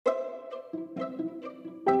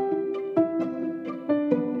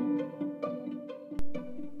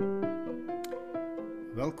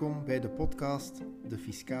Welkom bij de podcast De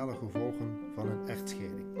fiscale gevolgen van een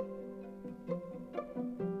echtscheiding.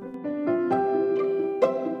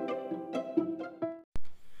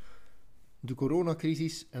 De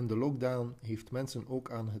coronacrisis en de lockdown heeft mensen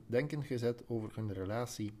ook aan het denken gezet over hun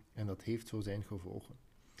relatie en dat heeft zo zijn gevolgen.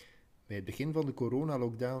 Bij het begin van de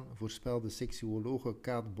coronalockdown voorspelde seksuologe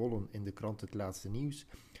Kaat Bollen in de krant Het Laatste Nieuws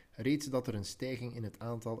reeds dat er een stijging in het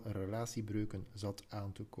aantal relatiebreuken zat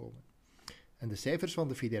aan te komen. En de cijfers van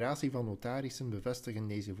de Federatie van Notarissen bevestigen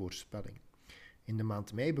deze voorspelling. In de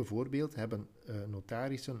maand mei bijvoorbeeld hebben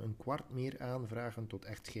notarissen een kwart meer aanvragen tot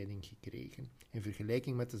echtscheiding gekregen, in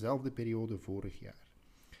vergelijking met dezelfde periode vorig jaar.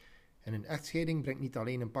 En een echtscheiding brengt niet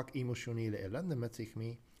alleen een pak emotionele ellende met zich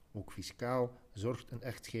mee, ook fiscaal zorgt een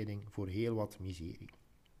echtscheiding voor heel wat miserie.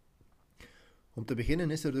 Om te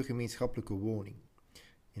beginnen is er de gemeenschappelijke woning.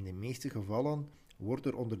 In de meeste gevallen wordt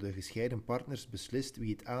er onder de gescheiden partners beslist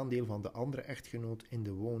wie het aandeel van de andere echtgenoot in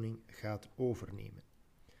de woning gaat overnemen.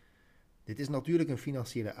 Dit is natuurlijk een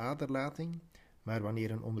financiële aderlating, maar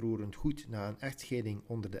wanneer een onroerend goed na een echtscheiding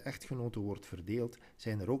onder de echtgenoten wordt verdeeld,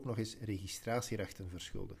 zijn er ook nog eens registratierechten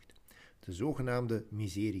verschuldigd, de zogenaamde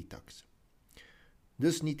miserietax.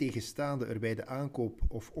 Dus niet tegenstaande er bij de aankoop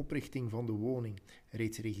of oprichting van de woning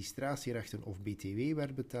reeds registratierechten of btw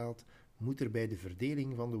werd betaald, moet er bij de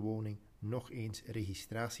verdeling van de woning nog eens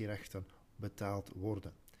registratierechten betaald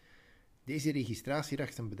worden. Deze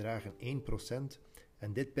registratierechten bedragen 1%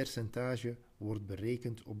 en dit percentage wordt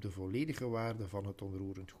berekend op de volledige waarde van het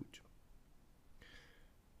onroerend goed.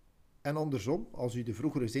 En andersom, als u de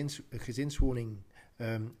vroegere gezinswoning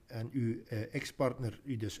en uw ex-partner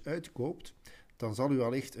u dus uitkoopt, dan zal u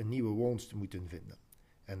allicht een nieuwe woonst moeten vinden.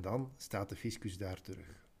 En dan staat de fiscus daar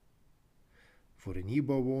terug. Voor een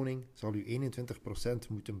nieuwbouwwoning zal u 21%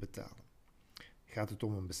 moeten betalen. Gaat het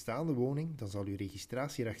om een bestaande woning, dan zal u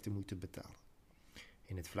registratierechten moeten betalen.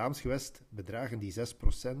 In het Vlaams gewest bedragen die 6%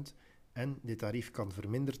 en dit tarief kan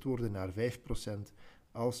verminderd worden naar 5%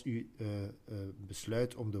 als u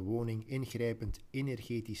besluit om de woning ingrijpend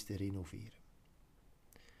energetisch te renoveren.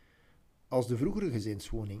 Als de vroegere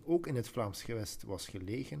gezinswoning ook in het Vlaams gewest was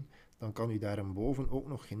gelegen, dan kan u daarboven ook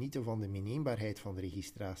nog genieten van de meeneembaarheid van de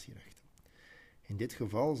registratierechten. In dit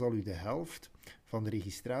geval zal u de helft van de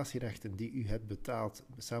registratierechten die u hebt betaald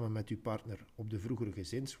samen met uw partner op de vroegere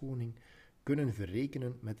gezinswoning kunnen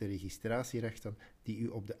verrekenen met de registratierechten die u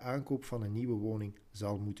op de aankoop van een nieuwe woning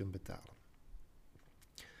zal moeten betalen.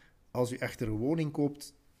 Als u echter een woning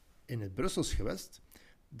koopt in het Brussels gewest,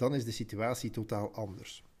 dan is de situatie totaal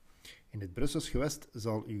anders. In het Brussels gewest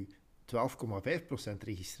zal u 12,5%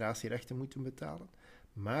 registratierechten moeten betalen,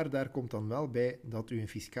 maar daar komt dan wel bij dat u een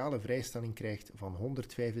fiscale vrijstelling krijgt van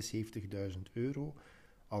 €175.000,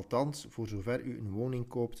 althans voor zover u een woning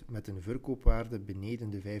koopt met een verkoopwaarde beneden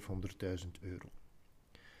de €500.000.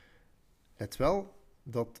 Let wel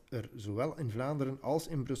dat er zowel in Vlaanderen als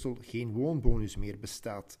in Brussel geen woonbonus meer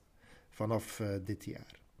bestaat vanaf dit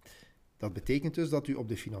jaar. Dat betekent dus dat u op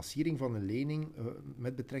de financiering van een lening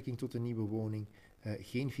met betrekking tot een nieuwe woning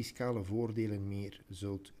geen fiscale voordelen meer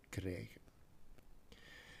zult krijgen.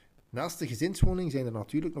 Naast de gezinswoning zijn er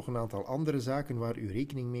natuurlijk nog een aantal andere zaken waar u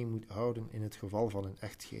rekening mee moet houden in het geval van een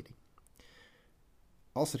echtscheiding.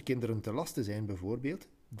 Als er kinderen te laste zijn bijvoorbeeld,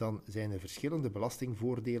 dan zijn er verschillende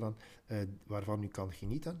belastingvoordelen waarvan u kan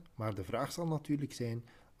genieten, maar de vraag zal natuurlijk zijn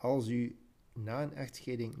als u na een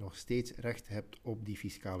echtscheiding nog steeds recht hebt op die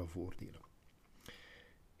fiscale voordelen.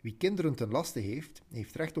 Wie kinderen ten laste heeft,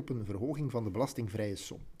 heeft recht op een verhoging van de belastingvrije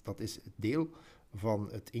som. Dat is het deel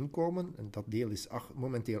van het inkomen, en dat deel is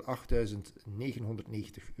momenteel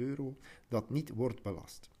 €8.990, dat niet wordt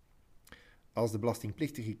belast. Als de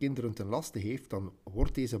belastingplichtige kinderen ten laste heeft, dan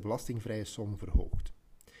wordt deze belastingvrije som verhoogd.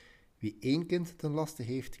 Wie één kind ten laste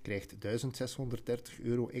heeft, krijgt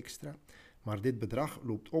 €1.630 extra, maar dit bedrag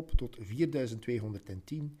loopt op tot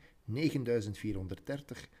 €4.210,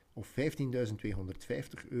 €9.430 of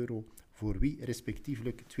 €15.250 voor wie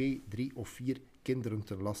respectievelijk 2, 3 of 4 kinderen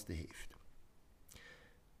ten laste heeft.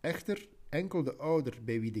 Echter, enkel de ouder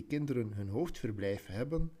bij wie de kinderen hun hoofdverblijf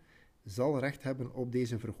hebben, zal recht hebben op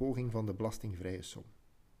deze verhoging van de belastingvrije som.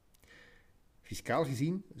 Fiscaal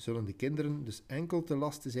gezien zullen de kinderen dus enkel te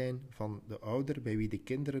laste zijn van de ouder bij wie de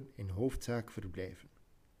kinderen in hoofdzaak verblijven.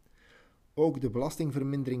 Ook de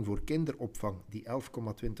belastingvermindering voor kinderopvang, die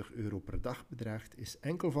 €11,20 per dag bedraagt, is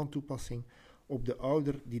enkel van toepassing op de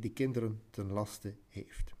ouder die de kinderen ten laste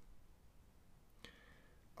heeft.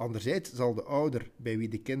 Anderzijds zal de ouder bij wie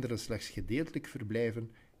de kinderen slechts gedeeltelijk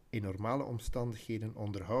verblijven in normale omstandigheden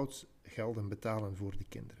onderhoudsgelden betalen voor de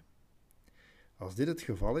kinderen. Als dit het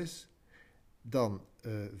geval is, dan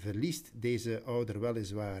verliest deze ouder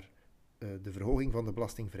weliswaar de verhoging van de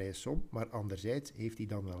belastingvrije som, maar anderzijds heeft hij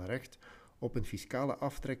dan wel recht op een fiscale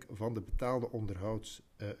aftrek van de betaalde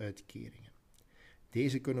onderhoudsuitkeringen.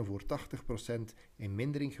 Deze kunnen voor 80% in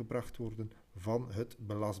mindering gebracht worden van het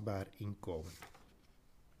belastbaar inkomen.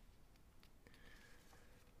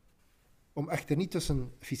 Om echter niet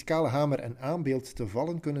tussen fiscale hamer en aanbeeld te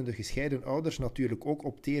vallen, kunnen de gescheiden ouders natuurlijk ook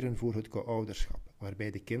opteren voor het co-ouderschap,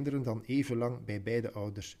 waarbij de kinderen dan even lang bij beide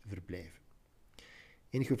ouders verblijven.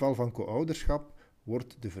 In geval van co-ouderschap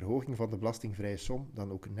wordt de verhoging van de belastingvrije som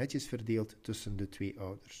dan ook netjes verdeeld tussen de twee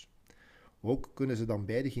ouders. Ook kunnen ze dan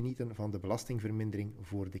beide genieten van de belastingvermindering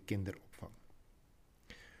voor de kinderopvang.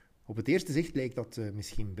 Op het eerste zicht lijkt dat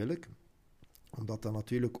misschien billijk,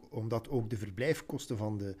 omdat ook de verblijfkosten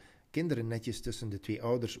van de kinderen netjes tussen de twee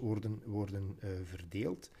ouders worden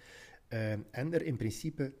verdeeld en er in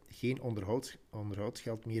principe geen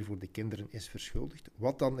onderhoudsgeld meer voor de kinderen is verschuldigd,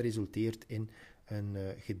 wat dan resulteert in een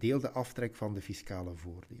gedeelde aftrek van de fiscale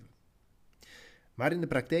voordelen. Maar in de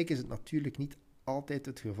praktijk is het natuurlijk niet altijd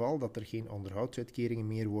het geval dat er geen onderhoudsuitkeringen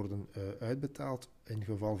meer worden uitbetaald in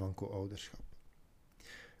geval van co-ouderschap.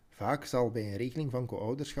 Vaak zal bij een regeling van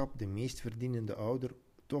co-ouderschap de meest verdienende ouder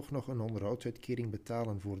toch nog een onderhoudsuitkering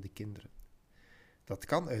betalen voor de kinderen. Dat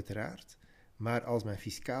kan uiteraard, maar als men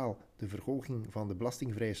fiscaal de verhoging van de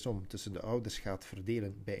belastingvrije som tussen de ouders gaat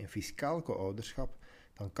verdelen bij een fiscaal co-ouderschap,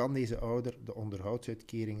 dan kan deze ouder de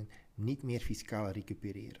onderhoudsuitkeringen niet meer fiscaal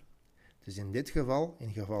recupereren. Dus in dit geval,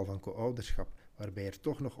 in geval van co-ouderschap, waarbij er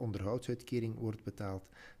toch nog onderhoudsuitkering wordt betaald,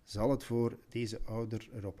 zal het voor deze ouder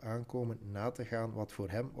erop aankomen na te gaan wat voor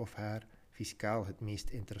hem of haar fiscaal het meest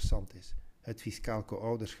interessant is. Het fiscaal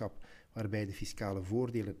co-ouderschap, waarbij de fiscale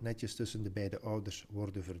voordelen netjes tussen de beide ouders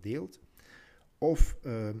worden verdeeld, of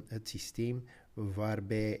het systeem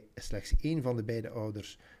waarbij slechts één van de beide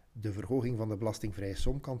ouders de verhoging van de belastingvrije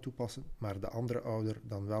som kan toepassen, maar de andere ouder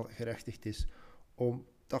dan wel gerechtigd is om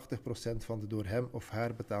 80% van de door hem of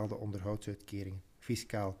haar betaalde onderhoudsuitkeringen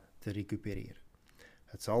fiscaal te recupereren.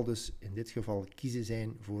 Het zal dus in dit geval kiezen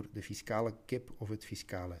zijn voor de fiscale kip of het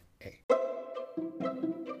fiscale ei.